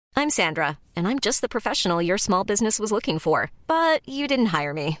I'm Sandra, and I'm just the professional your small business was looking for. But you didn't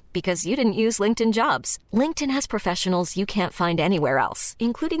hire me because you didn't use LinkedIn Jobs. LinkedIn has professionals you can't find anywhere else,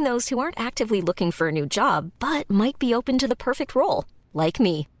 including those who aren't actively looking for a new job, but might be open to the perfect role, like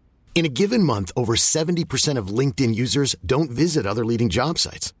me. In a given month, over 70% of LinkedIn users don't visit other leading job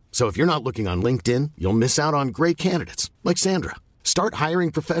sites. So if you're not looking on LinkedIn, you'll miss out on great candidates like Sandra. Start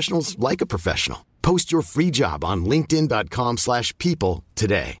hiring professionals like a professional. Post your free job on linkedin.com/people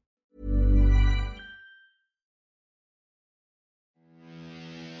today.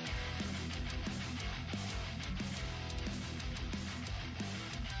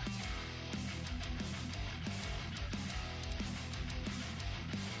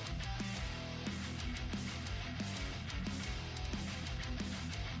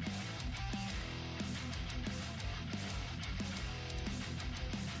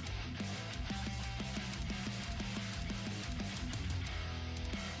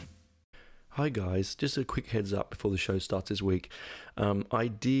 Hi guys, just a quick heads up before the show starts this week. I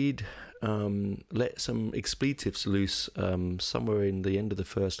did let some expletives loose somewhere in the end of the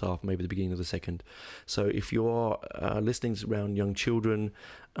first half, maybe the beginning of the second. So if you are listening around young children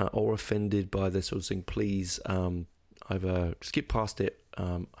or offended by this sort of thing, please either skip past it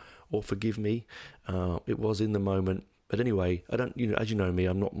or forgive me. It was in the moment. But anyway, I don't, as you know me,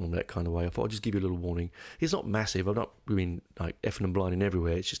 I'm not on that kind of way. I thought I'd just give you a little warning. It's not massive. I'm not doing like effing and blinding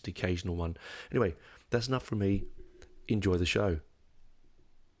everywhere. It's just the occasional one. Anyway, that's enough from me. Enjoy the show.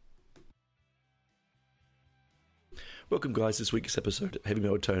 Welcome, guys, to this week's episode of Heavy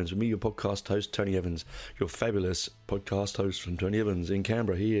Metal Tones with me, your podcast host, Tony Evans, your fabulous podcast host from Tony Evans in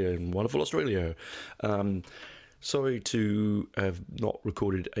Canberra, here in wonderful Australia. Sorry to have not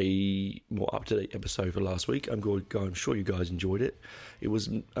recorded a more up-to-date episode for last week. I'm sure you guys enjoyed it. It was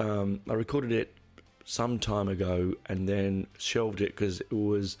I recorded it some time ago and then shelved it because it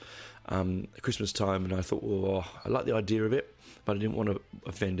was Christmas time, and I thought, well, I like the idea of it, but I didn't want to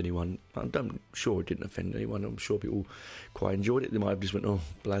offend anyone. I'm sure it didn't offend anyone. I'm sure people quite enjoyed it. They might have just went,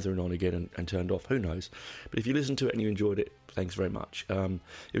 blathering on again and turned off. Who knows? But if you listened to it and you enjoyed it, thanks very much. It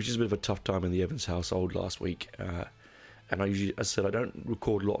was just a bit of a tough time in the Evans household last week. And I usually, as I said, I don't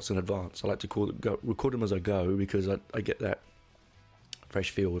record lots in advance. I like to record them as I go because I get that fresh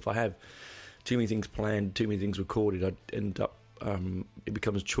feel. If I have too many things planned, too many things recorded, I end up, it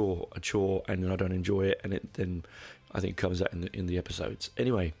becomes a chore, and then I don't enjoy it, and then I think it comes out in the episodes.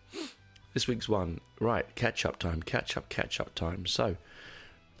 Anyway, this week's one, right, catch up time. So,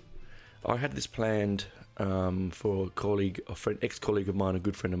 I had this planned for ex-colleague of mine, a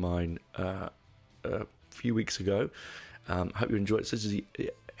good friend of mine, a few weeks ago. Hope you enjoy it. So this is the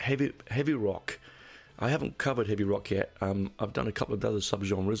heavy rock. I haven't covered heavy rock yet. I've done a couple of other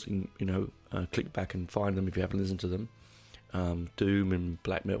subgenres. Click back and find them if you haven't listened to them. Doom and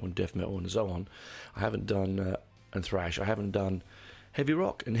black metal and death metal and so on. I haven't done and thrash. I haven't done heavy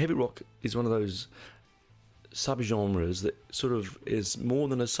rock, and heavy rock is one of those subgenres that sort of is more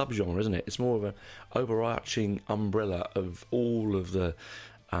than a subgenre, isn't it? It's more of an overarching umbrella of all of the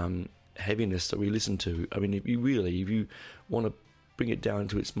heaviness that we listen to. I mean, if you want to bring it down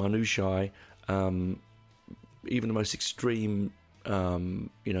to its minutiae, even the most extreme,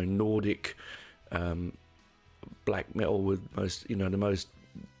 Nordic black metal with the most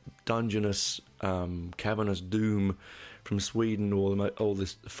dungeonous, cavernous doom from Sweden, or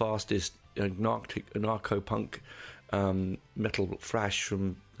this fastest anarcho-punk metal thrash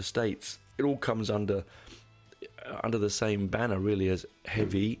from the States. It all comes under the same banner, really, as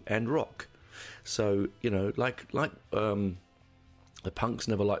heavy and rock. So, like the punks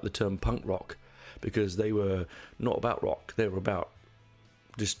never liked the term punk rock because they were not about rock. They were about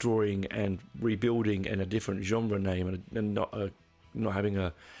destroying and rebuilding in a different genre name and not having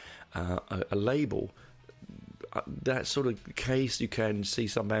a label. That sort of case, you can see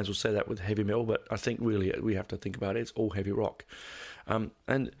some bands will say that with heavy metal, but I think really we have to think about it. It's all heavy rock,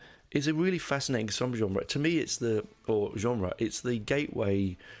 and it's a really fascinating subgenre. To me, it's the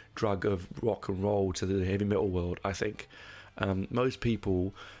gateway drug of rock and roll to the heavy metal world. I think most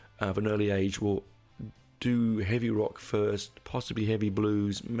people of an early age will do heavy rock first, possibly heavy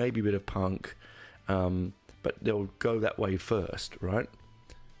blues, maybe a bit of punk, but they'll go that way first, right?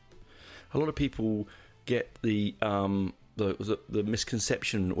 A lot of people get the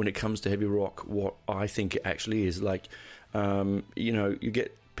misconception when it comes to heavy rock, what I think it actually is. Like, you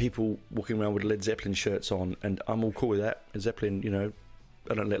get people walking around with Led Zeppelin shirts on, and I'm all cool with that. Zeppelin,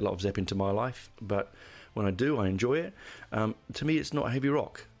 I don't let a lot of Zeppelin into my life, but when I do, I enjoy it. To me, it's not heavy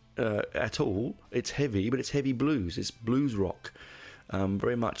rock at all. It's heavy, but it's heavy blues. It's blues rock,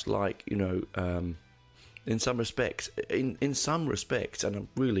 very much like in some respects. In some respects, and I'm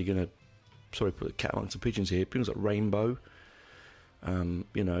really going to, sorry, put the cat amongst the pigeons here, things like Rainbow,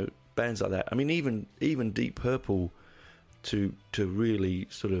 bands like that. I mean, even Deep Purple, to really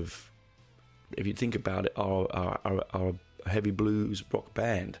sort of, if you think about it, are a heavy blues rock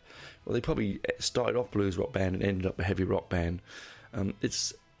band. Well, they probably started off blues rock band and ended up a heavy rock band.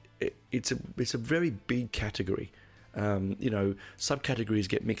 It's a very big category. Subcategories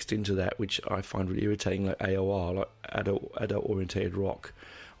get mixed into that, which I find really irritating, like AOR, like adult orientated rock,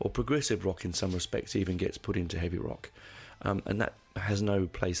 or progressive rock in some respects even gets put into heavy rock, and that has no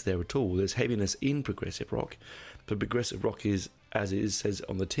place there at all. There's heaviness in progressive rock, but progressive rock is, as it says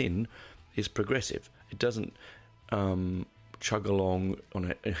on the tin, is progressive. It doesn't chug along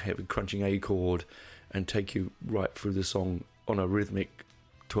on a heavy crunching A chord and take you right through the song on a rhythmic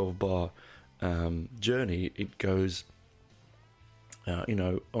 12-bar journey. It goes,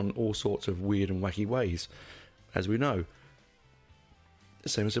 on all sorts of weird and wacky ways, as we know.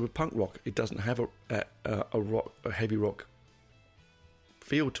 Same as with punk rock. It doesn't have a heavy rock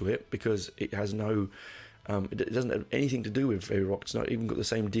feel to it because it has no. It doesn't have anything to do with heavy rock. It's not even got the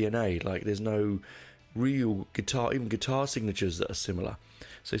same DNA. Like, there's no real guitar signatures that are similar.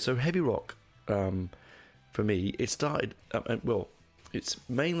 So heavy rock, for me, it started. It's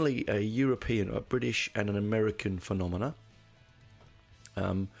mainly a European, a British, and an American phenomena.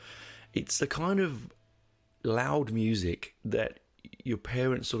 It's the kind of loud music that your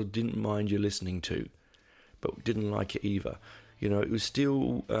parents sort of didn't mind you listening to, but didn't like it either. It was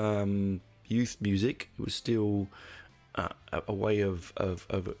still youth music. It was still a way of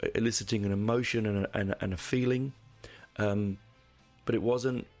eliciting an emotion and a feeling, but it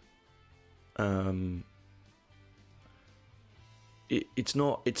wasn't. It's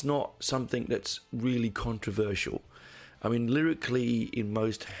not something that's really controversial. I mean, lyrically, in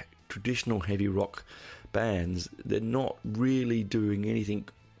most traditional heavy rock bands, they're not really doing anything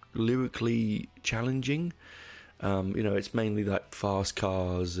lyrically challenging. It's mainly like fast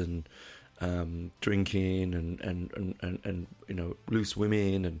cars and drinking and loose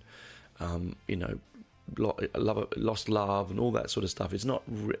women and lost love and all that sort of stuff. It's not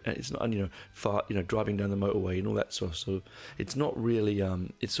far, driving down the motorway and all that sort of. It's not really.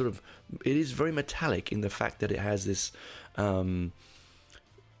 It is very metallic in the fact that it has this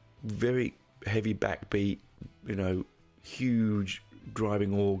very heavy backbeat, huge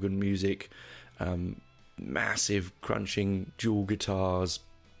driving organ music, massive crunching dual guitars,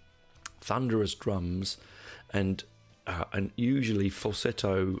 thunderous drums, and usually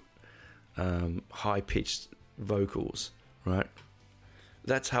falsetto, high-pitched vocals, right?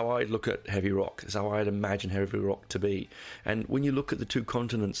 That's how I look at heavy rock. That's how I'd imagine heavy rock to be. And when you look at the two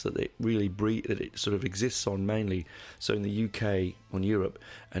continents that it really that it sort of exists on mainly, so in the UK, on Europe,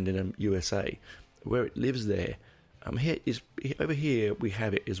 and in USA, where it lives there, over here we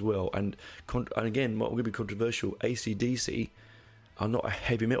have it as well. And again, what will be controversial, AC/DC are not a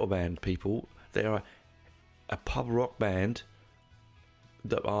heavy metal band, people. They are a pub rock band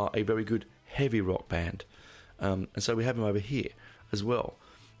that are a very good heavy rock band, and so we have them over here as well.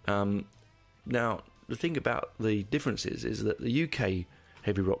 Now, the thing about the differences is that the UK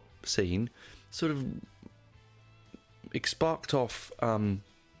heavy rock scene sort of sparked off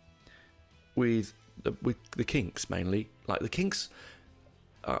with the Kinks mainly. Like, the Kinks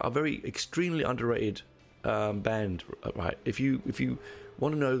are a very extremely underrated band, right? If you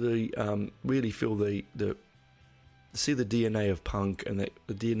want to know really feel see the DNA of punk and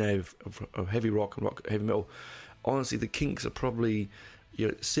the DNA of heavy rock and heavy metal, honestly, the Kinks are probably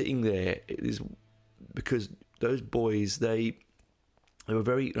sitting there. It is because those boys, they were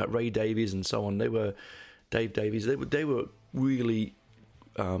very, like Ray Davies and so on. They were Dave Davies. They were really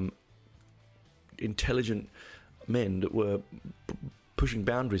intelligent men that were pushing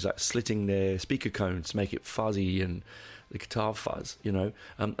boundaries, like slitting their speaker cones to make it fuzzy and the guitar fuzz. A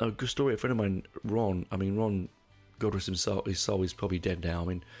good story. A friend of mine, Ron, God rest his soul, is probably dead now. I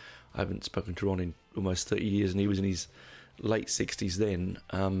mean, I haven't spoken to Ron in almost 30 years, and he was in his late 60s then.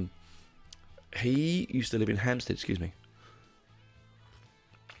 He used to live in Hampstead,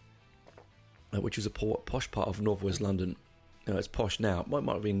 which is a posh part of northwest London. It's posh now. Might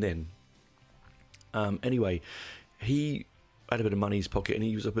have been then. Anyway, he had a bit of money in his pocket, and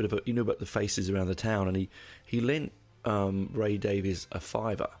he was a bit of about the faces around the town, and he lent Ray Davies a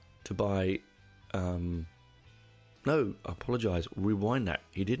 £5 to buy. No, I apologise. Rewind that.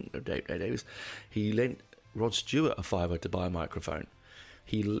 He didn't. Ray Davies. He lent Rod Stewart a £5 to buy a microphone.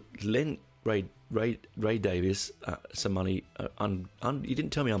 He lent Ray Davies some money. He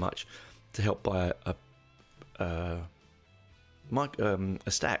didn't tell me how much, to help buy a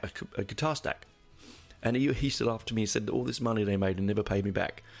guitar stack. And he stood after me and said all this money they made and never paid me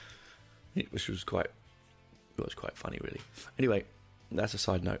back, which was quite funny, really. Anyway, that's a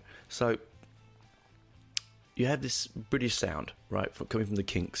side note. So you have this British sound, right, coming from the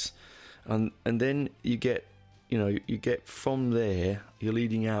Kinks, and then you get from there, you're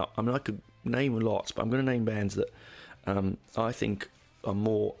leading out. I mean, I could name lots, but I'm going to name bands that I think are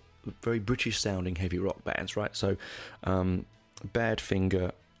more very British sounding heavy rock bands, right? So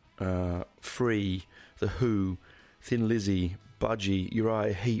Badfinger, Free, The Who, Thin Lizzy, Budgie,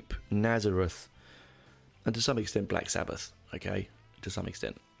 Uriah Heep, Nazareth, and to some extent Black Sabbath, okay? To some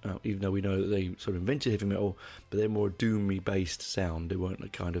extent. Even though we know that they sort of invented heavy metal, but they're more doomy based sound. They weren't a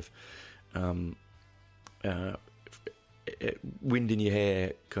kind of wind in your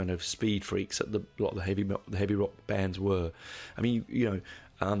hair kind of speed freaks that a lot of the heavy rock bands were. I mean,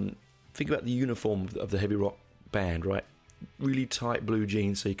 think about the uniform of the heavy rock band, right? Really tight blue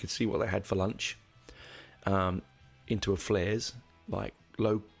jeans so you could see what they had for lunch, into a flares, like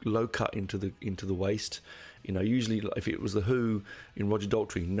low cut into the waist. Usually if it was the Who in Roger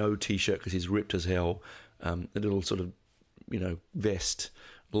Daltrey, no t-shirt because he's ripped as hell, a little sort of vest,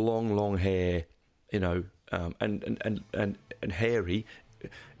 long hair, and hairy.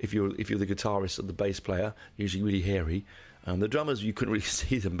 If you're the guitarist or the bass player, usually really hairy. The drummers, you couldn't really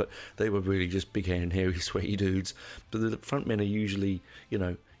see them, but they were really just big haired and hairy, sweaty dudes. But the front men are usually,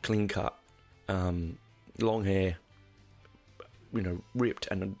 clean cut, long hair, ripped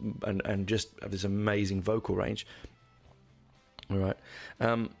and just have this amazing vocal range. All right.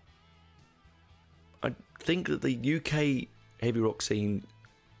 I think that the UK heavy rock scene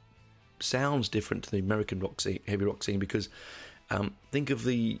sounds different to the American heavy rock scene because think of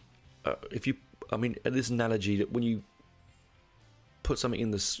this analogy that when you put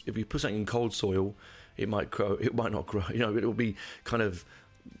something if you put something in cold soil, it might grow, it might not grow, it will be kind of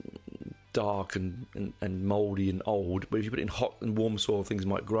dark and mouldy and old, but if you put it in hot and warm soil, things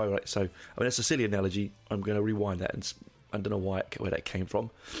might grow, right? So, that's a silly analogy. I'm going to rewind that, and I don't know where that came from,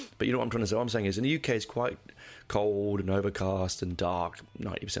 but you know what I'm trying to say. What I'm saying is, in the UK, it's quite cold and overcast and dark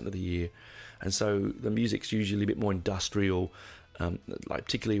 90% of the year, and so the music's usually a bit more industrial, like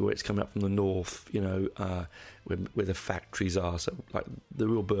particularly where it's coming up from the north, where the factories are. So, like, the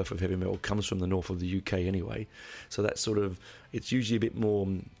real birth of heavy metal comes from the north of the UK anyway. So that's it's usually a bit more.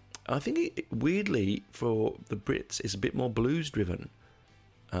 I think weirdly for the Brits, it's a bit more blues driven.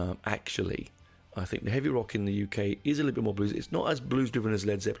 Actually, I think the heavy rock in the UK is a little bit more blues. It's not as blues driven as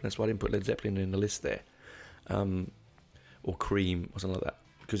Led Zeppelin. That's why I didn't put Led Zeppelin in the list there, or Cream or something like that,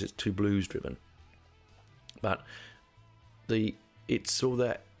 because it's too blues driven. But it's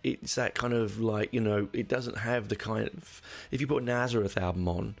that kind of like, it doesn't have the kind of, if you put a Nazareth album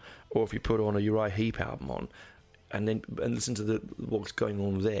on, or if you put on a Uriah Heep album on, and listen to what's going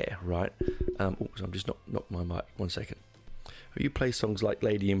on there, right? So I'm just knocked my mic. 1 second. You play songs like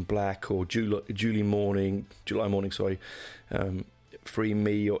Lady in Black or July Morning, Free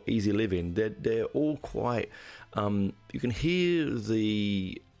Me or Easy Living. They're all quite. You can hear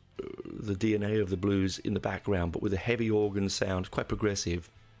the DNA of the blues in the background, but with a heavy organ sound, quite progressive.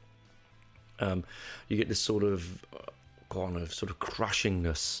 You get this sort of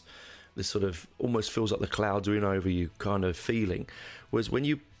crushingness. This sort of almost feels like the clouds are in over you kind of feeling. Whereas when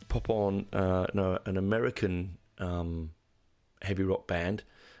you pop on an American heavy rock band,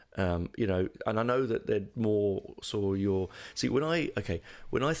 and I know that they're more when I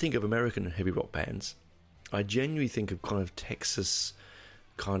think of American heavy rock bands, I genuinely think of kind of Texas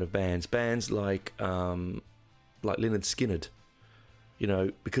kind of bands like Lynyrd Skynyrd,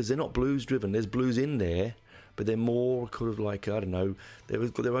 because they're not blues driven. There's blues in there, but they're more kind of like, I don't know,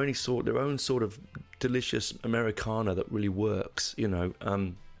 they've got their own sort of delicious Americana that really works, not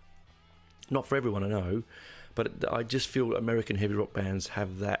for everyone, I know, but I just feel American heavy rock bands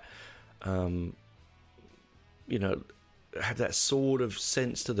have that, have that sort of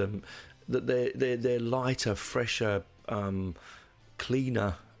sense to them, that they're lighter, fresher,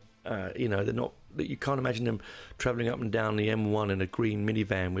 cleaner, they're not, you can't imagine them travelling up and down the M1 in a green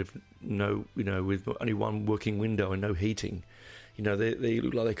minivan with with only one working window and no heating. They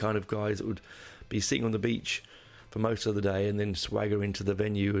look like the kind of guys that would be sitting on the beach for most of the day and then swagger into the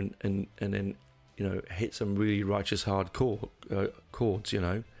venue and then hit some really righteous hard chords.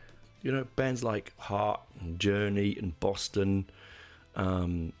 Bands like Heart and Journey and Boston.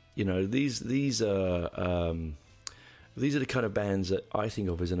 These are the kind of bands that I think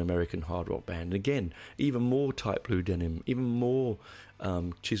of as an American hard rock band. And again, even more tight blue denim, even more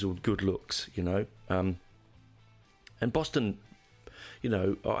chiseled good looks, And Boston,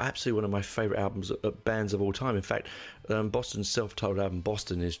 are absolutely one of my favourite bands of all time. In fact, Boston's self-titled album,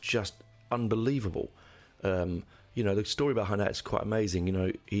 Boston, is just unbelievable. The story behind that is quite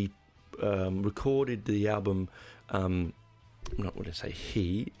amazing. He recorded the album. I'm not going to say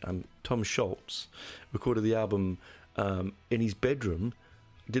he. Tom Scholz recorded the album in his bedroom,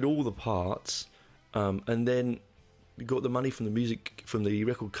 did all the parts, and then got the money from the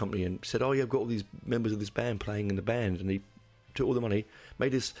record company and said, "Oh yeah, I've got all these members of this band playing in the band," and he took all the money,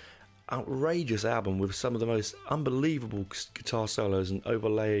 made this outrageous album with some of the most unbelievable guitar solos and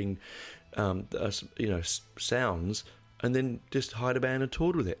overlaying, sounds, and then just hired a band and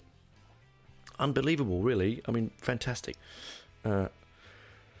toured with it. Unbelievable, really. I mean, fantastic. But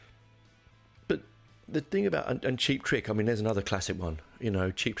the thing about and Cheap Trick, I mean, there's another classic one.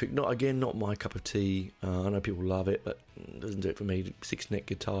 Cheap Trick, not my cup of tea. I know people love it, but it doesn't do it for me. 6-neck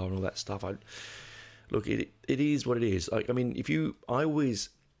guitar and all that stuff. It is what it is. I always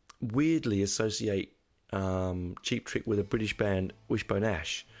weirdly associate Cheap Trick with a British band, Wishbone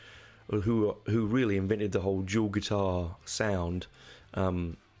Ash, who really invented the whole dual guitar sound.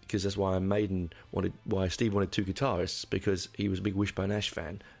 Because that's why Steve wanted two guitarists, because he was a big Wishbone Ash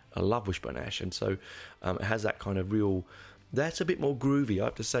fan. I love Wishbone Ash, and so it has that kind of real. That's a bit more groovy. I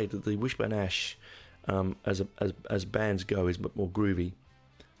have to say that the Wishbone Ash, as bands go, is a bit more groovy.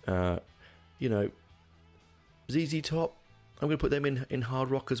 ZZ Top, I'm going to put them in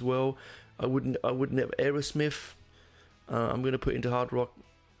hard rock as well. I wouldn't have Aerosmith. I'm going to put into hard rock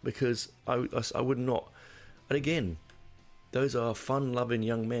because I would not. And again, those are fun-loving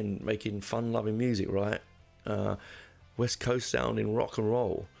young men making fun-loving music, right? West Coast sounding rock and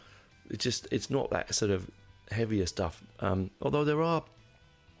roll. It's not that sort of heavier stuff. Although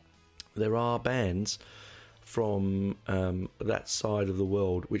there are bands from that side of the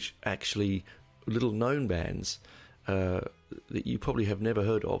world which actually little-known bands that you probably have never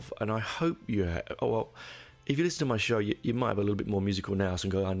heard of, and I hope you have. If you listen to my show, you might have a little bit more musical nous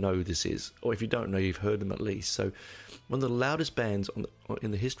and go, I know who this is. Or if you don't know, you've heard them at least. So one of the loudest bands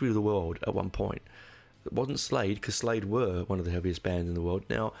in the history of the world at one point, it wasn't Slade, because Slade were one of the heaviest bands in the world.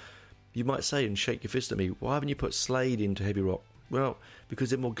 Now, you might say and shake your fist at me, why haven't you put Slade into heavy rock? Well,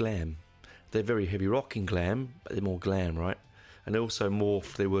 because they're more glam. They're very heavy rock and glam, but they're more glam, right? And also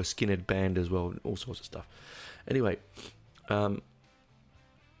they were skinhead band as well, all sorts of stuff. Anyway, Thin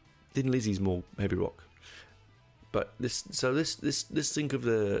Lizzy's more heavy rock. But let's think of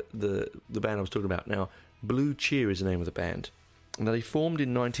the band I was talking about now. Blue Cheer is the name of the band. Now, they formed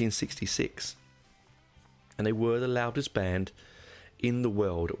in 1966, and they were the loudest band in the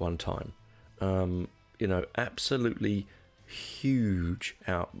world at one time. Absolutely huge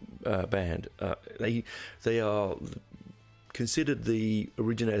band. They are considered the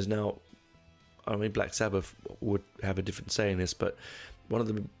originators now. I mean, Black Sabbath would have a different say in this, but one of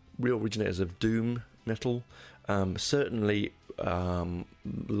the real originators of doom metal. Certainly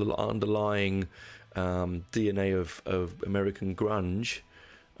underlying DNA of American grunge,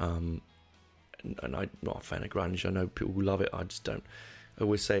 and I'm not a fan of grunge. I know people who love it. I just don't. I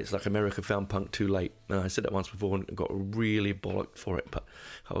always say it's like America found punk too late. And I said that once before and got really bollocked for it, but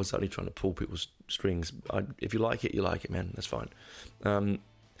I was only trying to pull people's strings. If you like it, you like it, man. That's fine.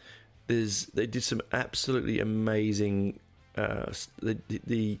 They did some absolutely amazing. They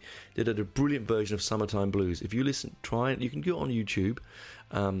did a brilliant version of Summertime Blues. If you listen, you can go on YouTube.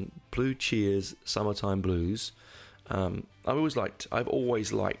 Blue Cheer's Summertime Blues. I've always liked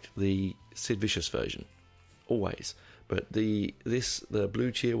the Sid Vicious version, always. But the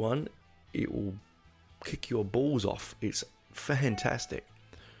Blue Cheer one, it will kick your balls off. It's fantastic.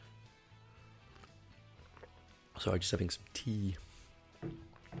 Sorry, just having some tea.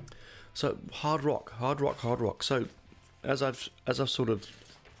 So hard rock. So as I've sort of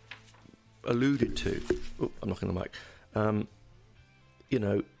alluded to, I'm knocking the mic.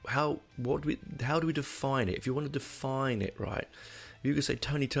 How do we define it? If you want to define it, right? If you could say,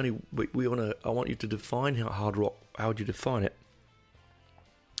 Tony, I want you to define hard rock. How would you define it?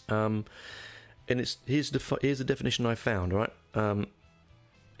 And here's the definition I found. Right,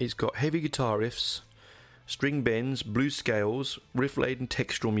 it's got heavy guitar riffs, string bends, blues scales, riff-laden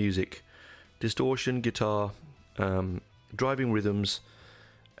textural music, distortion guitar, driving rhythms,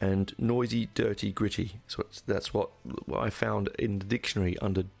 and noisy, dirty, gritty. So that's what I found in the dictionary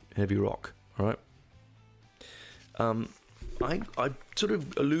under heavy rock. All right. I sort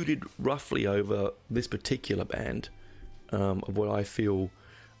of alluded roughly over this particular band of what I feel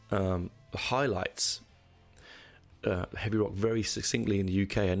highlights heavy rock very succinctly in the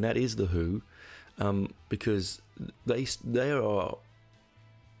UK, and that is The Who, because they are.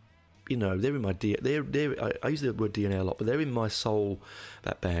 They're in my I use the word DNA a lot, but they're in my soul.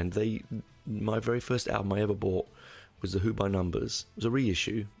 That band. My very first album I ever bought was The Who by Numbers. It was a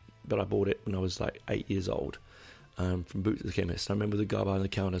reissue, but I bought it when I was like 8 years old, from Boots the Chemist. I remember the guy behind the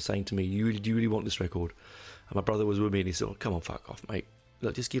counter saying to me, do you really want this record? And my brother was with me, and he said, oh, come on, fuck off, mate.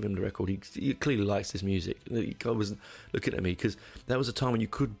 Look, just give him the record. He clearly likes this music. He was looking at me, because that was a time when you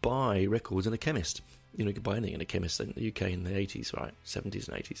could buy records in a chemist. You know, you could buy anything in a chemist in the UK in the 80s, right? 70s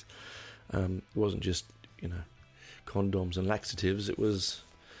and 80s. It wasn't just, you know, condoms and laxatives. It was,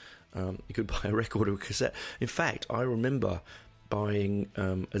 you could buy a record or a cassette. In fact, I remember buying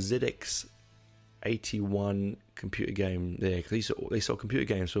a ZX81 computer game there, because they sold computer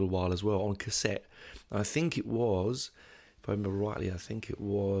games for a while as well on cassette. I think it was, if I remember rightly,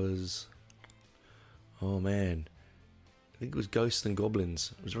 oh man, I think it was Ghosts and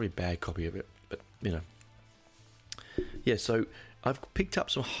Goblins. It was a very bad copy of it, but you know. Yeah, so I've picked up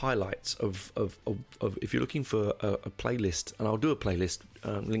some highlights of if you're looking for a playlist, and I'll do a playlist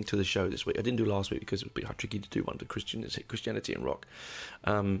linked to the show this week. I didn't do last week because it was a bit tricky to do one to Christianity and rock.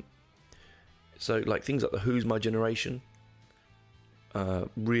 So like things like the Who's My Generation,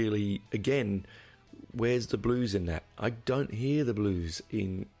 really, again, where's the blues in that? I don't hear the blues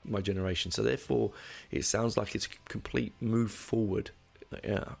in My Generation, so therefore it sounds like it's a complete move forward.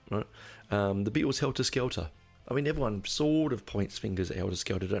 Yeah, right. The Beatles' Helter Skelter. I mean, everyone sort of points fingers at Helter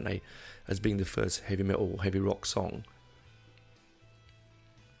Skelter, don't they, as being the first heavy metal, heavy rock song.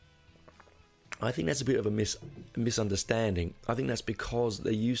 I think that's a bit of a misunderstanding. I think that's because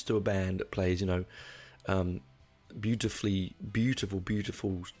they're used to a band that plays, you know, beautiful,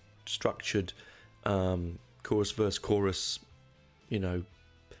 structured chorus, verse, chorus, you know,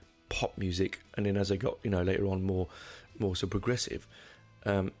 pop music, and then as they got, you know, later on more so progressive.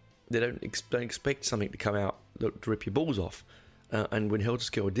 They don't expect something to come out to rip your balls off. And when Helter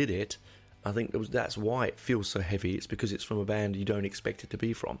Skelter did it, I think that's why it feels so heavy. It's because it's from a band you don't expect it to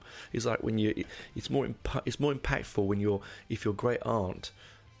be from. It's like when it's more impactful when if your great aunt,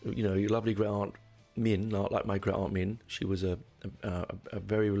 you know, your lovely great aunt Min, like my great aunt Min, she was a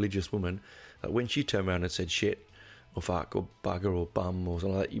very religious woman. When she turned around and said shit or fuck or bugger or bum or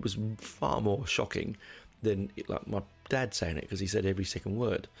something like that, it was far more shocking than like my dad saying it, because he said every second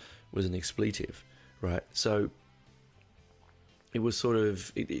word was an expletive, right? So it was sort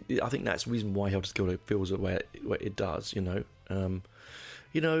of, I think that's the reason why Helter Skelter feels the way it does, you know.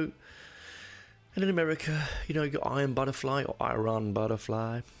 You know, and in America, you know, you got Iron Butterfly or Iron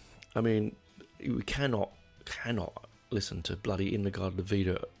Butterfly. I mean, we cannot listen to bloody In the Garden of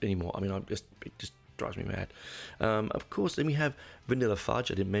Vita anymore. I mean, it just drives me mad. Of course, then we have Vanilla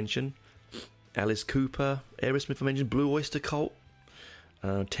Fudge, I didn't mention. Alice Cooper, Aerosmith I mentioned, Blue Oyster Cult,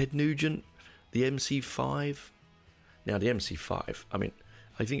 Ted Nugent, the MC5. Now, the MC5, I mean,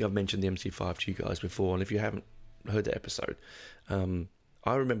 I think I've mentioned the MC5 to you guys before, and if you haven't heard that episode,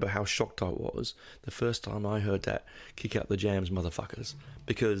 I remember how shocked I was the first time I heard that Kick Out the Jams motherfuckers,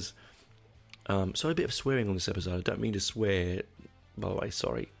 because, sorry, a bit of swearing on this episode. I don't mean to swear, by the way,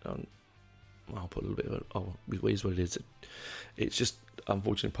 sorry. I'll put a little bit of it is what it is. It's just,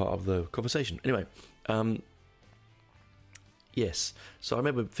 unfortunately, part of the conversation. Anyway, yes. So I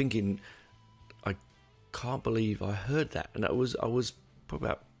remember thinking, I can't believe I heard that, and I was probably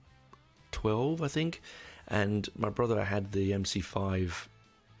about 12, I think, and my brother had the MC5,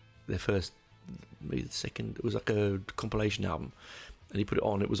 their first, maybe the second. It was like a compilation album, and he put it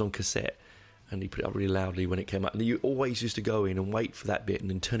on. It was on cassette, and he put it up really loudly when it came out. And you always used to go in and wait for that bit, and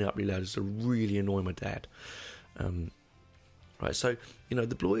then turn it up really loud just to really annoy my dad. Right, so, you know,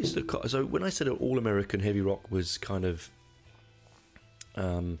 the Blue Oyster Cult. So when I said all American heavy rock was kind of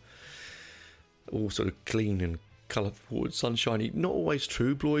all sort of clean and colourful and sunshiny, not always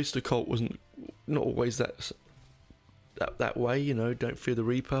true. Blue Oyster Cult wasn't not always that way, you know. Don't Fear the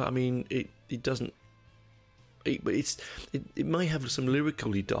Reaper. I mean, it doesn't. But it may have some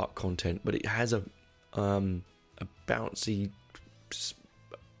lyrically dark content, but it has a bouncy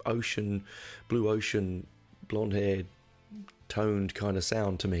blue ocean, blonde haired, toned kind of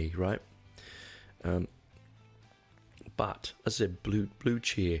sound to me, right? But as I said, Blue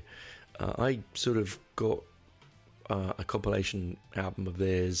Cheer, I sort of got a compilation album of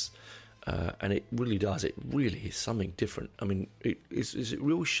theirs, and it really does. It really is something different. I mean, it's a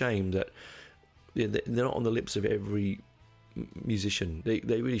real shame that they're not on the lips of every musician.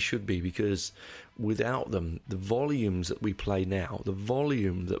 They really should be, because without them, the volumes that we play now, the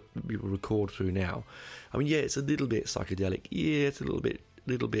volume that we record through now, I mean, yeah, it's a little bit psychedelic. Yeah, it's a little bit,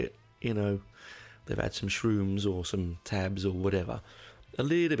 you know, they've had some shrooms or some tabs or whatever, a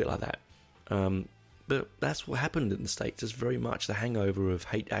little bit like that. But that's what happened in the States. It's very much the hangover of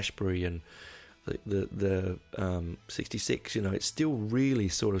Haight-Ashbury and the 66. You know, it's still really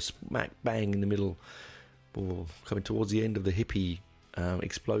sort of smack bang in the middle, or coming towards the end of the hippie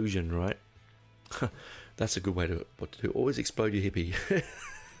explosion, right? That's a good way to what to do. Always explode your hippie.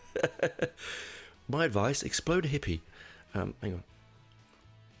 My advice: explode a hippie. Hang on.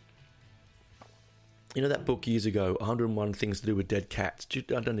 You know that book years ago, 101 Things to Do with Dead Cats? I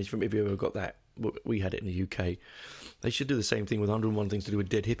don't know if you ever got that. We had it in the UK. They should do the same thing with 101 Things to Do with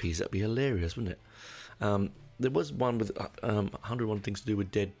Dead Hippies. That'd be hilarious, wouldn't it? There was one with 101 Things to Do with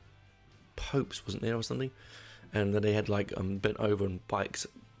Dead Popes, wasn't there, or something? And then they had like bent over and bikes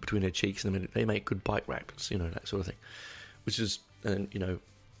between their cheeks, and they make good bike racks, that sort of thing. Which is, anyway,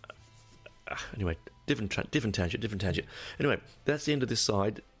 different tangent. Anyway, that's the end of this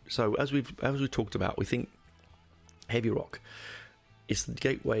side. So as we talked about, we think heavy rock is the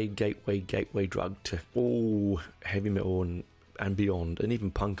gateway drug to all heavy metal and beyond, and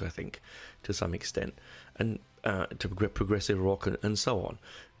even punk, I think, to some extent, and to progressive rock and so on.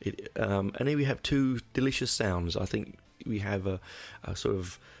 And then we have two delicious sounds. I think we have a sort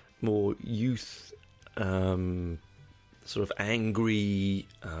of more youth, sort of angry.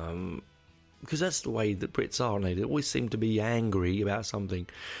 Because that's the way that Brits are, aren't they? They always seem to be angry about something.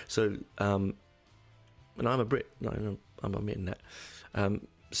 So, and I'm a Brit. No, I'm admitting that.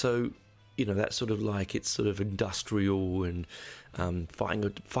 So, that's sort of like, it's sort of industrial and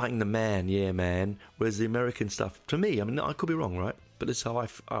fighting the man, yeah, man. Whereas the American stuff, to me, I mean, I could be wrong, right? But that's how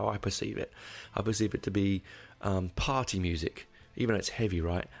I perceive it. I perceive it to be party music, even though it's heavy,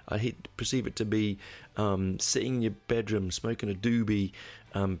 right? I perceive it to be sitting in your bedroom, smoking a doobie,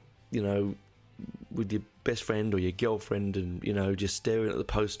 with your best friend or your girlfriend, and just staring at the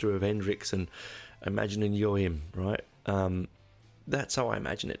poster of Hendrix and imagining you're him, right? That's how I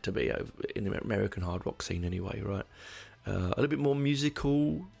imagine it to be in the American hard rock scene anyway, right? A little bit more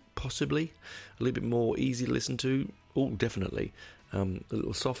musical, possibly. A little bit more easy to listen to. Oh, definitely. A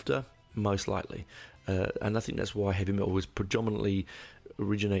little softer, most likely. And I think that's why heavy metal was predominantly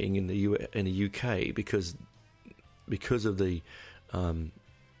originating in the UK, because of the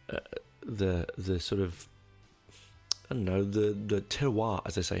sort of, I don't know, the terroir,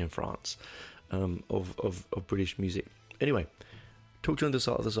 as they say in France, of British music. Anyway, talk to you on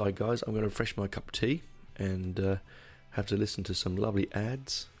the other side, guys. I'm going to refresh my cup of tea and have to listen to some lovely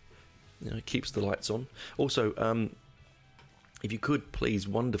ads. It keeps the lights on. Also, if you could, please,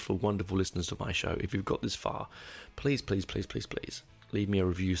 wonderful listeners of my show, if you've got this far, please leave me a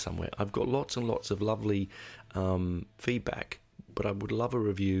review somewhere. I've got lots and lots of lovely feedback, but I would love a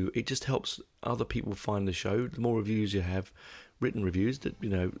review. It just helps other people find the show. The more reviews you have, written reviews, that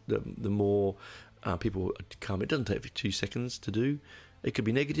the more people come. It doesn't take 2 seconds to do. It could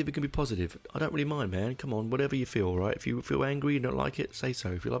be negative, it could be positive. I don't really mind, man. Come on, whatever you feel, right? If you feel angry, you don't like it, say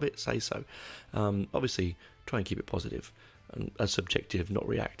so. If you love it, say so. Obviously, try and keep it positive and subjective, not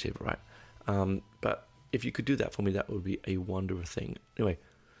reactive, right? But if you could do that for me, that would be a wonderful thing. Anyway,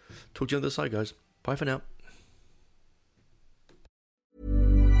 talk to you on the other side, guys. Bye for now.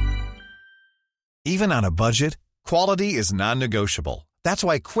 Even on a budget, quality is non-negotiable. That's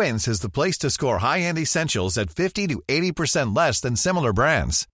why Quince is the place to score high-end essentials at 50 to 80% less than similar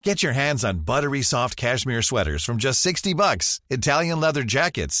brands. Get your hands on buttery soft cashmere sweaters from just $60, Italian leather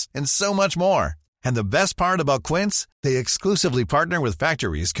jackets, and so much more. And the best part about Quince, they exclusively partner with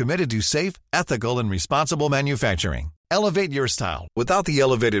factories committed to safe, ethical, and responsible manufacturing. Elevate your style without the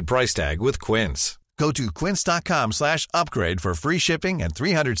elevated price tag with Quince. Go to quince.com/upgrade for free shipping and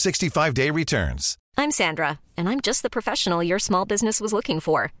 365-day returns. I'm Sandra, and I'm just the professional your small business was looking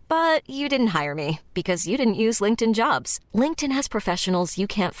for. But you didn't hire me because you didn't use LinkedIn Jobs. LinkedIn has professionals you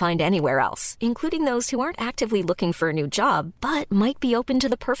can't find anywhere else, including those who aren't actively looking for a new job, but might be open to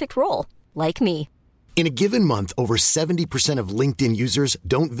the perfect role, like me. In a given month, over 70% of LinkedIn users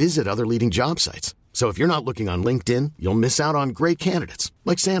don't visit other leading job sites. So if you're not looking on LinkedIn, you'll miss out on great candidates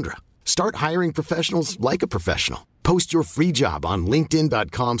like Sandra. Start hiring professionals like a professional. Post your free job on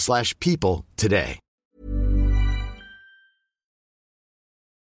linkedin.com/people today.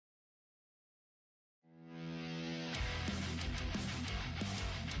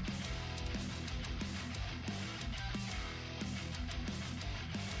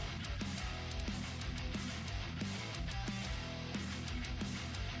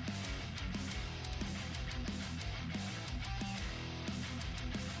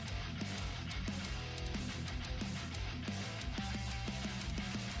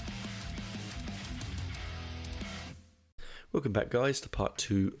 Welcome back, guys, to part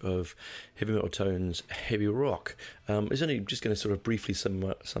 2 of Heavy Metal Tones Heavy Rock. It's only just going to sort of briefly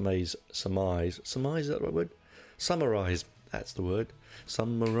summarize, is that the right word? Summarize, that's the word.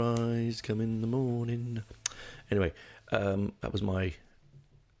 Summarize, come in the morning. Anyway, that was my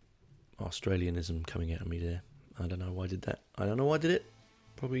Australianism coming out of me there. I don't know why I did that. I don't know why I did it.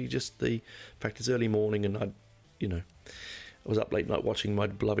 Probably just the fact it's early morning and I was up late night watching my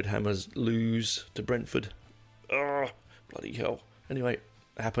beloved Hammers lose to Brentford. Oh, bloody hell. Anyway,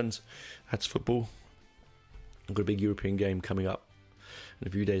 it happens. That's football. I've got a big European game coming up in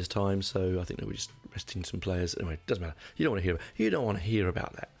a few days' time, so I think they were just resting some players. Anyway, it doesn't matter. You don't want to hear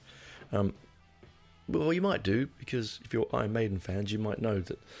about that. Well, you might do, because if you're Iron Maiden fans, you might know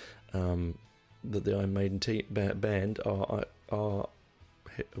that that the Iron Maiden band are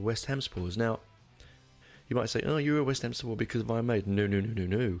West Ham supporters. Now, you might say, "Oh, you're a West Ham supporter because of Iron Maiden."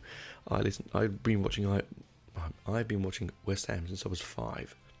 No. I've been watching West Ham since I was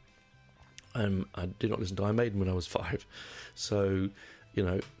 5. I did not listen to Iron Maiden when I was 5, so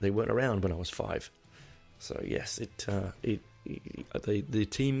they weren't around when I was 5. So yes, the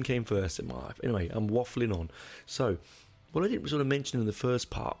team came first in my life. Anyway, I'm waffling on. So, what I didn't sort of mention in the first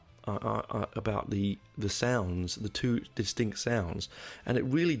part about the sounds, the two distinct sounds, and it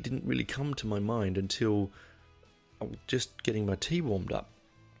really didn't really come to my mind until I was just getting my tea warmed up,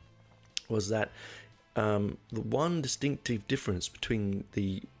 was that the one distinctive difference between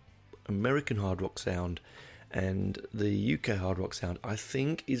the American hard rock sound and the UK hard rock sound, I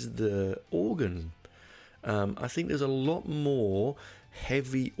think, is the organ. I think there's a lot more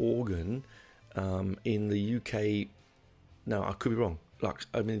heavy organ in the UK. Now, I could be wrong.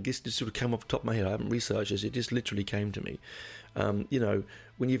 This just sort of came off the top of my head. I haven't researched this. It just literally came to me.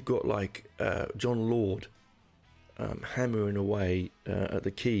 When you've got John Lord hammering away at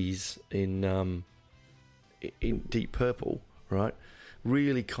the keys in Deep Purple, right?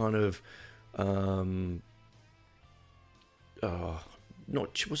 Really kind of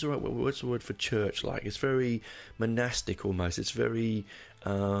what's the word for church like? It's very monastic almost. It's very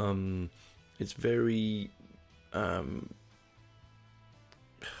hymns.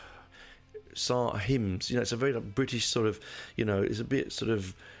 It's a very British sort of, it's a bit sort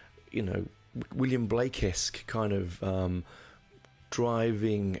of, William Blake-esque kind of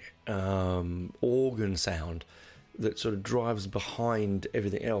driving organ sound that sort of drives behind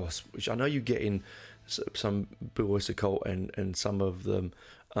everything else, which I know you get in some Blue Oyster Cult and some of them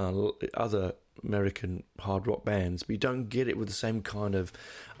other American hard rock bands, but you don't get it with the same kind of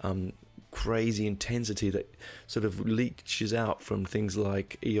crazy intensity that sort of leaches out from things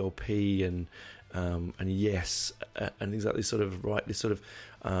like ELP and Yes and things like this sort of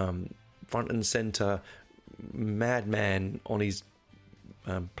front and center madman on his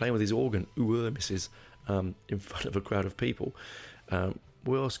playing with his organ, misses, in front of a crowd of people.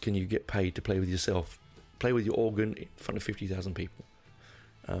 Where else can you get paid to play with yourself? Play with your organ in front of 50,000 people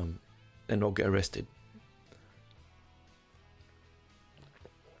and not get arrested.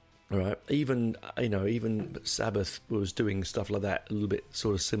 All right. Even Sabbath was doing stuff like that, a little bit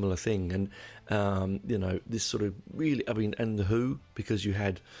sort of similar thing. And, this sort of really, and The Who, because you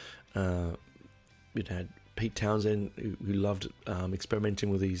had Pete Townsend, who loved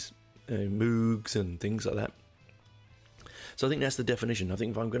experimenting with these Moogs and things like that. So I think that's the definition. I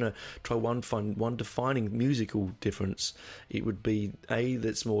think if I'm going to try find one defining musical difference, it would be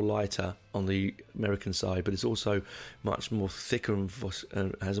that's more lighter on the American side, but it's also much more thicker and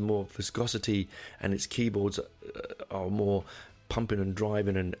has a more viscosity, and its keyboards are more pumping and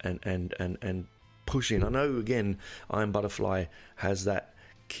driving and pushing. I know, again, Iron Butterfly has that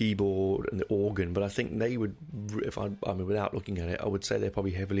keyboard and the organ, but I think they would, without looking at it, I would say they're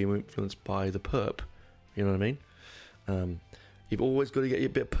probably heavily influenced by the Perp. You know what I mean? You've always got to get your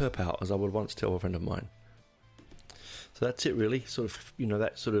bit of Perp out, as I would once tell a friend of mine. So that's it, really. Sort of,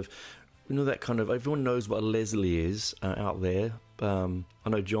 that kind of. Everyone knows what a Leslie is out there. I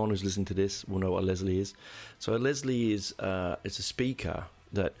know John, who's listening to this, will know what a Leslie is. So a Leslie is it's a speaker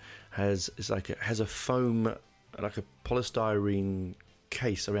that has a foam, like a polystyrene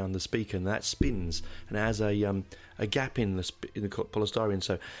case around the speaker, and that spins and has a gap in the polystyrene.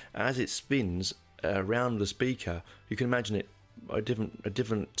 So as it spins around the speaker, you can imagine it at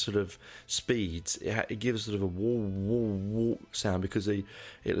different sort of speeds. It gives sort of a wall sound, because it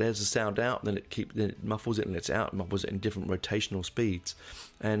lets the sound out, then it muffles it and lets out, muffles it in different rotational speeds.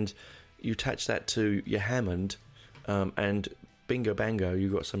 And you attach that to your Hammond, and bingo bango,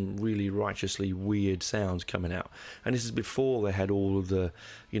 you've got some really righteously weird sounds coming out. And this is before they had all of the,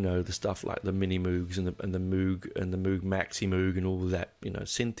 the stuff like the Mini Moogs and the Moog and the Moog Maxi Moog and all of that,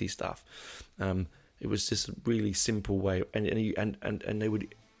 synthy stuff. It was just a really simple way, and they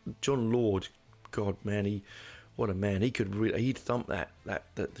would. John Lord, God, man, what a man! He'd thump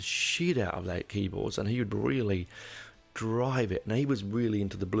the shit out of that keyboards, and he would really drive it. Now, he was really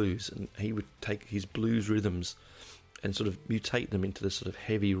into the blues, and he would take his blues rhythms and sort of mutate them into this sort of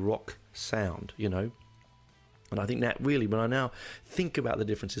heavy rock sound, And I think that really, when I now think about the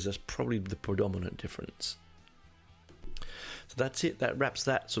differences, that's probably the predominant difference. So that's it. That wraps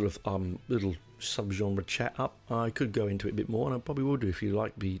that sort of little subgenre chat up. I could go into it a bit more, and I probably will do. If you'd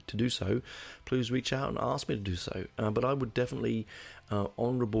like me to do so, please reach out and ask me to do so. But I would definitely,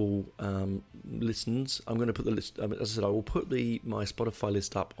 honourable listens, I'm going to put the list, as I said, I will put my Spotify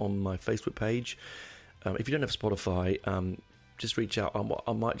list up on my Facebook page. If you don't have Spotify, just reach out.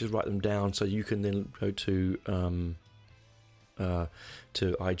 I might just write them down so you can then go to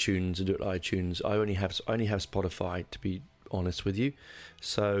iTunes and do it at iTunes. I only have Spotify, to be honest with you.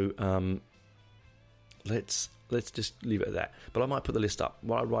 So let's just leave it at that. But I might put the list up.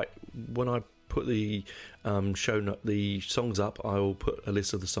 When I put the the songs up, I will put a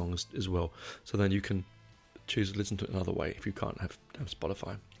list of the songs as well. So then you can choose to listen to it another way if you can't have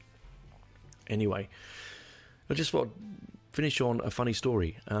Spotify. Anyway, I just thought finish on a funny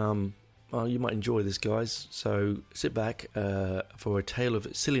story. You might enjoy this, guys. So sit back for a tale of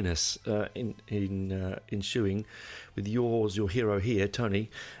silliness in shoeing with your hero here, Tony.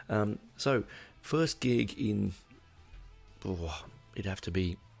 So first gig in it'd have to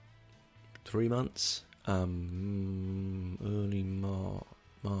be 3 months. Early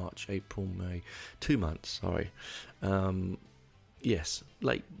March, April, May, 2 months. Sorry. Yes,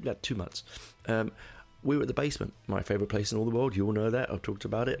 2 months. We were at the Basement, my favourite place in all the world. You all know that. I've talked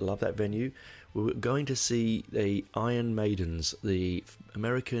about it. Love that venue. We were going to see the Iron Maidens, the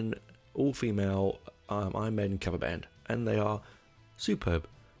American all-female Iron Maiden cover band. And they are superb.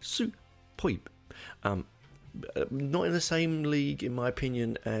 Superb. Not in the same league, in my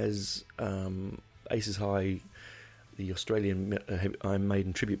opinion, as Aces High, the Australian Iron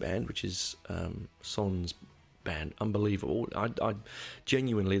Maiden tribute band, which is Son's band. Unbelievable. I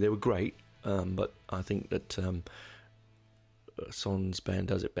genuinely, they were great. But I think that Son's band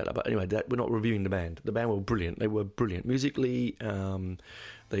does it better. But anyway, we're not reviewing the band. The band were brilliant. They were brilliant musically.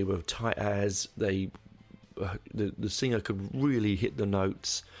 They were tight as the singer could really hit the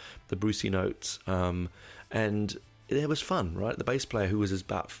notes, the Brucey notes, and it was fun, right? The bass player, who was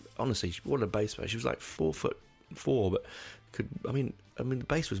about, honestly, what a bass player. She was like 4'4", but the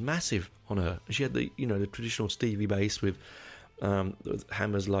bass was massive on her. She had the traditional Stevie bass with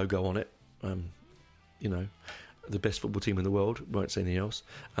Hammer's logo on it. The best football team in the world, won't say anything else.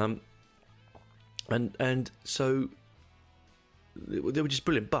 And so they were just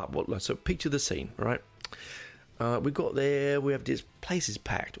brilliant. But so picture the scene, right? We got there. We have this place is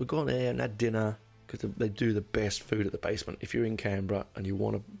packed. We got there and had dinner because they do the best food at the Basement. If you're in Canberra and you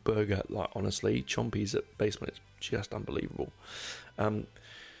want a burger, honestly, Chompy's at Basement, it's just unbelievable.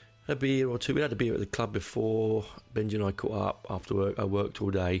 A beer or two. We had a beer at the club before. Benji and I caught up after work. I worked all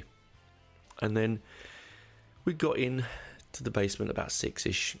day. And then we got in to the Basement about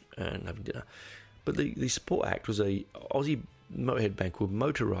 6ish and having dinner. But the support act was a Aussie Motorhead band called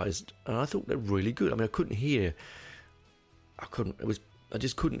Motorised, and I thought they were really good. I mean, I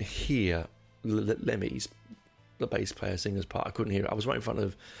just couldn't hear Lemmy's, the bass player, singer's part. I couldn't hear it. I was right in front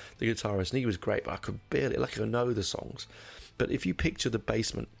of the guitarist, and he was great, but I could barely, I know the songs. But if you picture the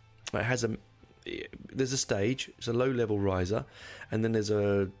Basement, there's a stage, it's a low-level riser, and then there's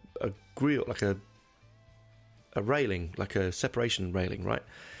a grill, like a railing, like a separation railing, right?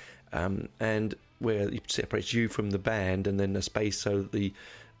 And where it separates you from the band, and then a space so that the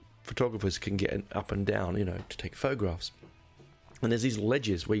photographers can get up and down, to take photographs. And there's these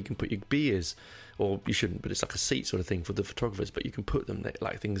ledges where you can put your beers, or you shouldn't, but it's like a seat sort of thing for the photographers, but you can put them there,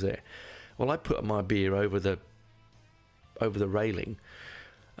 like things there. Well, I put my beer over the railing.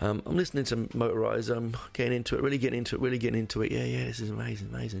 I'm listening to Motorised. I'm getting into it, really getting into it. Yeah, this is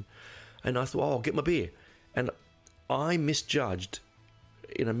amazing. And I thought, I'll get my beer. And I misjudged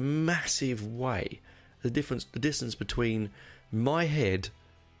in a massive way the distance between my head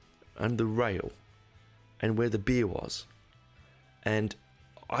and the rail and where the beer was. And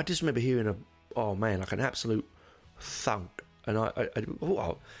I just remember hearing like an absolute thunk. And I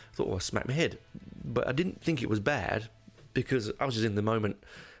thought I smacked my head. But I didn't think it was bad because I was just in the moment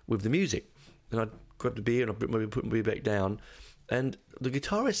with the music. And I grabbed the beer and I put my beer back down. And the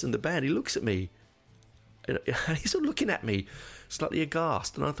guitarist in the band, he looks at me. And he's sort of looking at me, slightly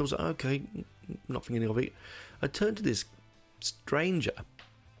aghast. And I thought, okay, not thinking of it. I turned to this stranger.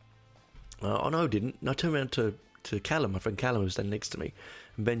 I didn't. And I turned around to Callum, my friend Callum, who was standing next to me,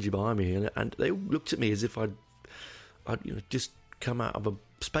 and Benji behind me. And they looked at me as if I'd just come out of a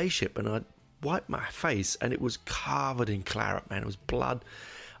spaceship. And I'd wiped my face, and it was covered in claret, man. It was blood.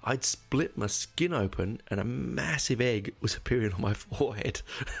 I'd split my skin open, and a massive egg was appearing on my forehead.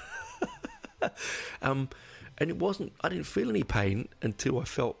 And it wasn't. I didn't feel any pain until I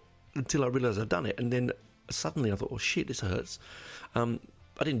realised I'd done it, and then suddenly I thought, oh shit, this hurts. I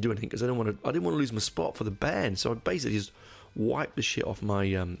didn't do anything because I didn't want to lose my spot for the band. So I basically just wiped the shit off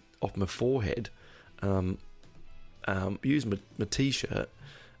my forehead, used my t-shirt,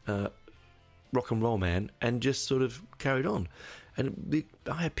 Rock and Roll Man, and just sort of carried on. And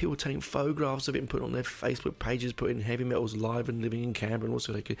I had people taking photographs of it and putting on their Facebook pages, putting Heavy Metal's live and living in Canberra, and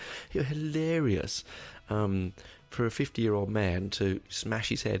also it was hilarious for a 50-year-old man to smash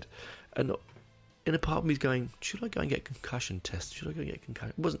his head. And in a part of me is going, should I go and get a concussion test? Should I go and get a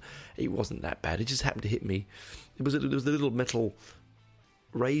concussion? It wasn't that bad. It just happened to hit me. There was the little metal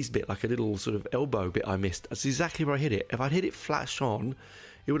raised bit, like a little sort of elbow bit I missed. That's exactly where I hit it. If I'd hit it flash on,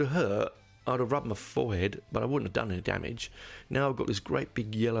 it would have hurt. I'd have rubbed my forehead, but I wouldn't have done any damage. Now I've got this great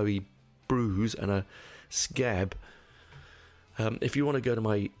big yellowy bruise and a scab. If you want to go to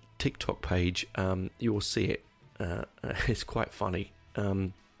my TikTok page, you will see it. It's quite funny.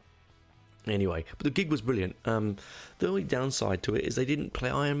 Anyway, but the gig was brilliant. The only downside to it is they didn't play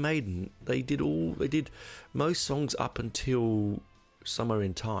Iron Maiden. They did most songs up until Somewhere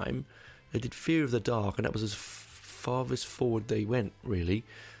in Time. They did Fear of the Dark, and that was as farthest forward they went, really.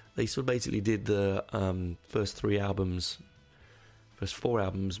 They sort of basically did the first 4 albums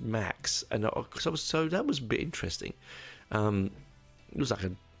max, and so that was a bit interesting. It was like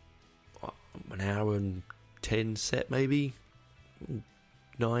an hour and 10 set, maybe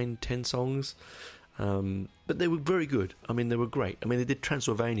 9-10 songs, but they were very good. I mean, they were great. I mean, they did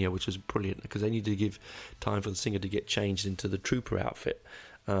Transylvania, which was brilliant because they needed to give time for the singer to get changed into the trooper outfit.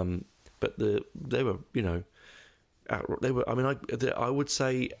 But they were, you know. They were. I mean, I would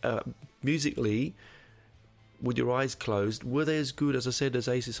say musically, with your eyes closed, were they as good as I said as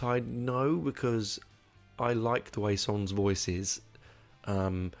Aces High? No, because I like the way Son's voice is,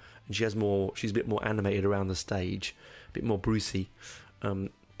 and she's a bit more animated around the stage, a bit more Brucey.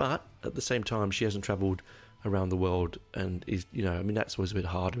 But at the same time, she hasn't travelled around the world, and is, you know, I mean, that's always a bit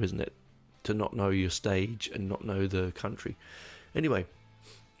harder, isn't it, to not know your stage and not know the country. Anyway,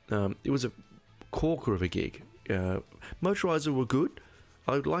 it was a corker of a gig. Motorizer were good.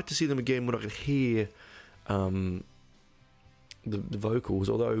 I would like to see them again when I could hear the vocals,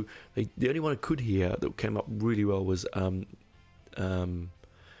 although the only one I could hear that came up really well was Murder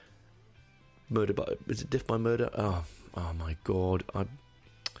by... Is it Death by Murder? Oh my God. I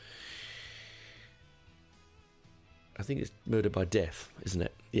think it's Murder by Death, isn't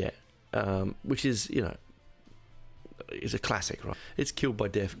it? Yeah. Which is, you know, is a classic, right? It's Killed by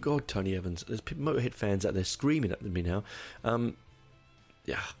Death. God, Tony Evans. There's Motorhead fans out there screaming at me now.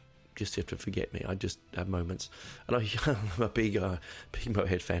 Yeah, just have to forget me. I just have moments. And I'm a big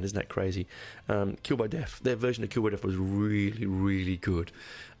Motorhead fan. Isn't that crazy? Killed by Death. Their version of Killed by Death was really, really good.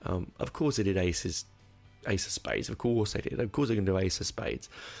 Of course they did Ace of Spades. Of course they did. Of course they can do Ace of Spades.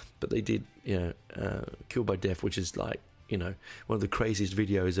 But they did, you know, Killed by Death, which is like, you know, one of the craziest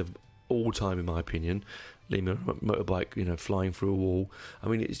videos of all time, in my opinion. Leaving a motorbike, you know, flying through a wall. I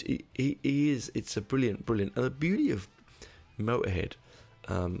mean, it's a brilliant. And the beauty of Motorhead,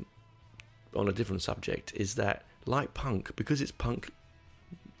 on a different subject, is that, like punk, because it's punk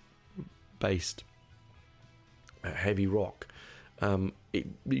based heavy rock,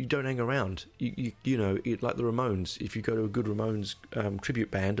 you don't hang around. You know, like the Ramones. If you go to a good Ramones tribute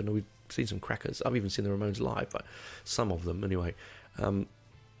band, and we've seen some crackers. I've even seen the Ramones live, but some of them anyway.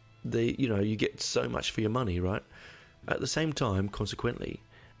 You know, you get so much for your money, right? At the same time, consequently,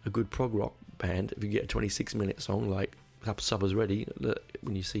 a good prog rock band, if you get a 26-minute song like Supper's Ready,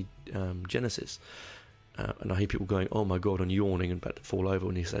 when you see Genesis, and I hear people going, oh my God, and yawning and about to fall over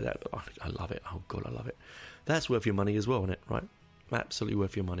when you say that, but I love it. Oh God, I love it. That's worth your money as well, isn't it? Right? Absolutely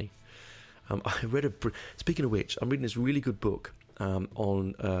worth your money. I read speaking of which, I'm reading this really good book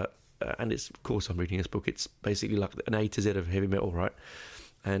on, and it's, of course I'm reading this book, it's basically like an A to Z of heavy metal, right?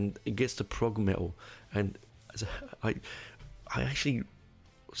 And it gets to prog metal, and I actually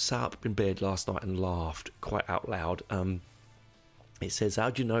sat up in bed last night and laughed quite out loud. It says,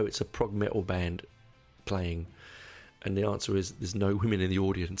 how do you know it's a prog metal band playing? And the answer is, there's no women in the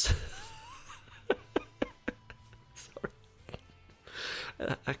audience. Sorry.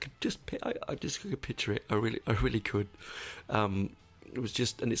 I could picture it. I really could. It was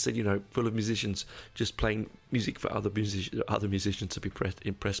just, and it said, you know, full of musicians just playing music for other musicians to be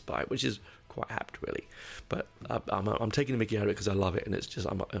impressed by, which is quite apt, really. But I'm taking the mickey out of it because I love it, and it's just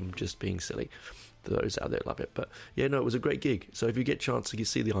I'm just being silly. For those out there love it, but yeah, no, it was a great gig. So if you get a chance to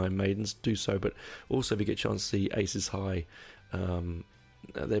see the Iron Maidens, do so. But also if you get a chance to see Aces High,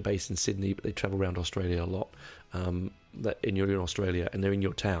 they're based in Sydney, but they travel around Australia a lot. You're in Australia and they're in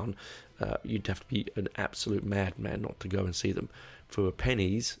your town, you'd have to be an absolute madman not to go and see them. For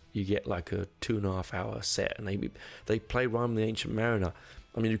pennies, you get like a 2.5 hour set, and they play Rhyme of the Ancient Mariner.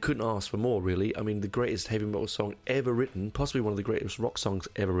 I mean, you couldn't ask for more, really. I mean, the greatest heavy metal song ever written, possibly one of the greatest rock songs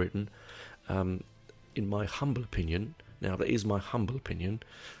ever written, in my humble opinion. Now, that is my humble opinion.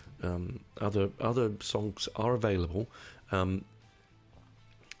 Other songs are available. It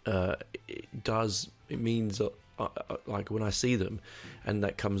means like when I see them and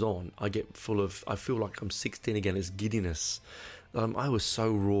that comes on, I feel like I'm 16 again. It's giddiness. I was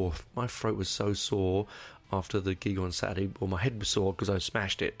so raw. My throat was so sore after the gig on Saturday. Well, my head was sore because I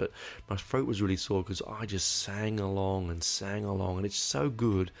smashed it, but my throat was really sore because I just sang along, and it's so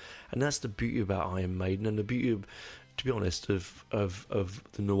good. And that's the beauty about Iron Maiden, and the beauty of, to be honest, of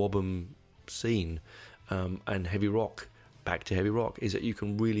the Nwabum scene, and heavy rock, back to heavy rock, is that you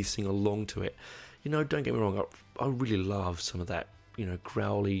can really sing along to it. Don't get me wrong, I really love some of that,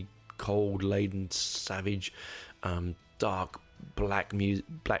 growly, cold, laden, savage, dark, black music,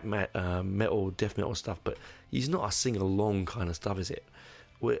 metal, death metal stuff, but it's not a sing-along kind of stuff, is it?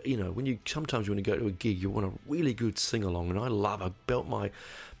 Where, sometimes when you go to a gig, you want a really good sing-along, and I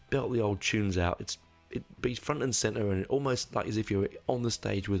belt the old tunes out. It be front and centre, and almost like as if you're on the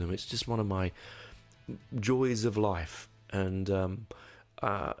stage with them. It's just one of my joys of life. And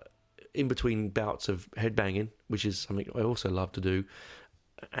in between bouts of headbanging, which is something I also love to do,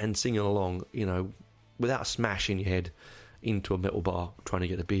 and singing along, without smashing your head into a metal bar trying to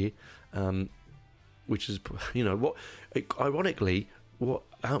get a beer, which is, ironically,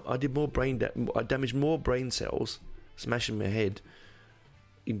 I did more I damaged more brain cells smashing my head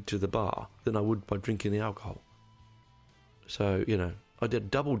into the bar than I would by drinking the alcohol. So I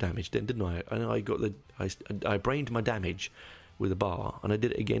did double damage then, didn't I? And I brained my damage with a bar, and I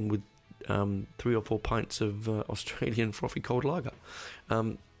did it again with 3 or 4 pints of Australian frothy cold lager.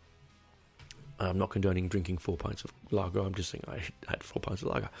 I'm not condoning drinking 4 pints of lager. I'm just saying I had 4 pints of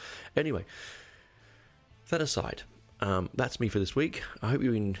lager. Anyway, that aside, that's me for this week. I hope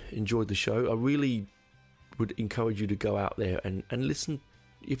you enjoyed the show. I really would encourage you to go out there and listen.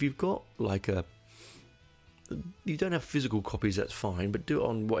 If you've got you don't have physical copies, that's fine, but do it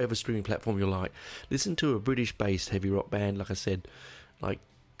on whatever streaming platform you like. Listen to a British-based heavy rock band, like I said, like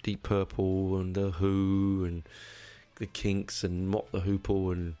Deep Purple and The Who and The Kinks and Mott the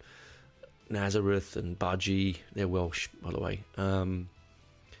Hoople and Nazareth and Budgie. They're Welsh, by the way.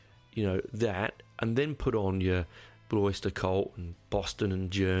 That, and then put on your Blue Oyster Cult and Boston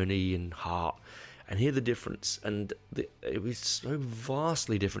and Journey and Heart, and hear the difference. And it was so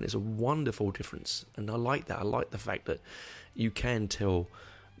vastly different. It's a wonderful difference, and I like that. I like the fact that you can tell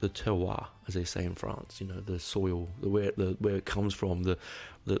the terroir, as they say in France. The soil, where it comes from, the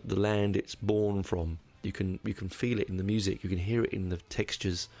land it's born from. You can feel it in the music. You can hear it in the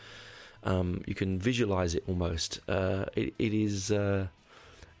textures. You can visualize it almost. It's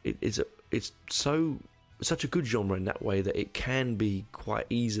such a good genre in that way that it can be quite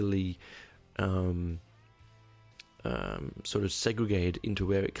easily sort of segregated into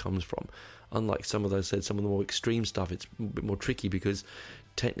where it comes from. Unlike some of the more extreme stuff, it's a bit more tricky because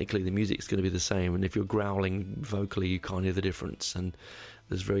technically the music is going to be the same, and if you're growling vocally, you can't hear the difference, and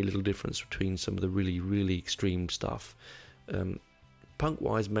there's very little difference between some of the really, really extreme stuff.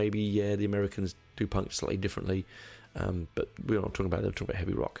 Punk-wise, maybe, the Americans do punk slightly differently, but we're not talking about that. We're talking about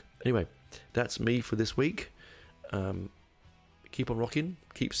heavy rock. Anyway, that's me for this week. Keep on rocking,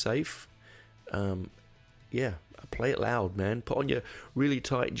 keep safe. Play it loud, man. Put on your really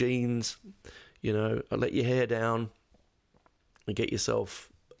tight jeans, let your hair down and get yourself,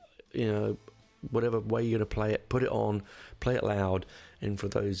 whatever way you're going to play it, put it on, play it loud. And for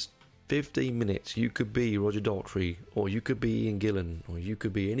those 15 minutes, you could be Roger Daltrey, or you could be Ian Gillan, or you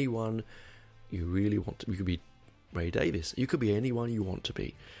could be anyone you really want to. You could be Ray Davies. You could be anyone you want to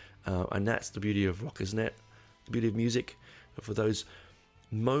be. And that's the beauty of rock, isn't it? The beauty of music. For those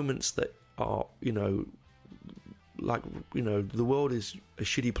moments that are, the world is a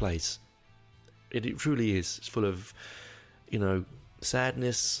shitty place. It truly is. It's full of,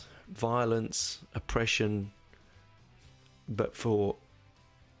 sadness, violence, oppression. But for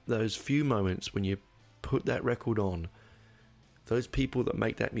those few moments when you put that record on, those people that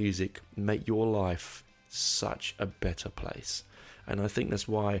make that music make your life such a better place. And I think that's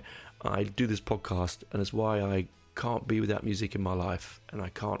why I do this podcast, and it's why I can't be without music in my life, and I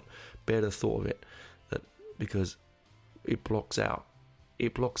can't bear the thought of it, because it blocks out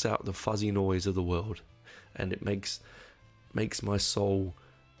the fuzzy noise of the world, and it makes my soul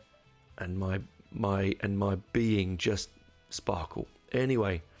and my being just sparkle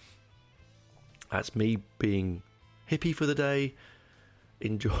Anyway, that's me being hippie for the day.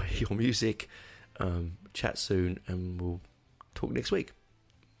 Enjoy your music. Chat soon, and we'll talk next week.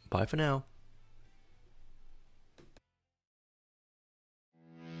 Bye for now.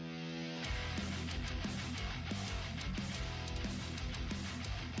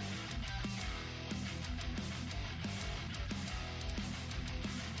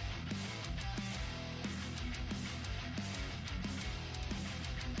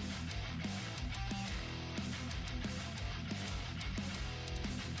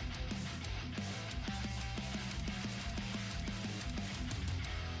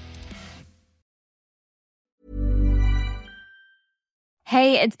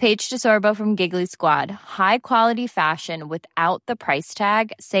 Hey, it's Paige DeSorbo from Giggly Squad. High quality fashion without the price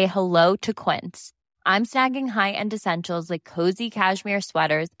tag. Say hello to Quince. I'm snagging high-end essentials like cozy cashmere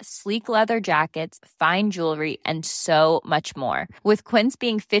sweaters, sleek leather jackets, fine jewelry, and so much more. With Quince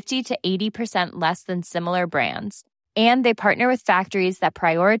being 50 to 80% less than similar brands. And they partner with factories that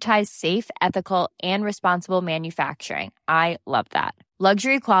prioritize safe, ethical, and responsible manufacturing. I love that.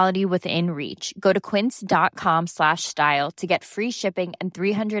 Luxury quality within reach. Go to quince.com/style to get free shipping and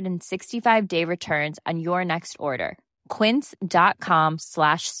 365-day returns on your next order.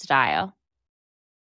 Quince.com/style.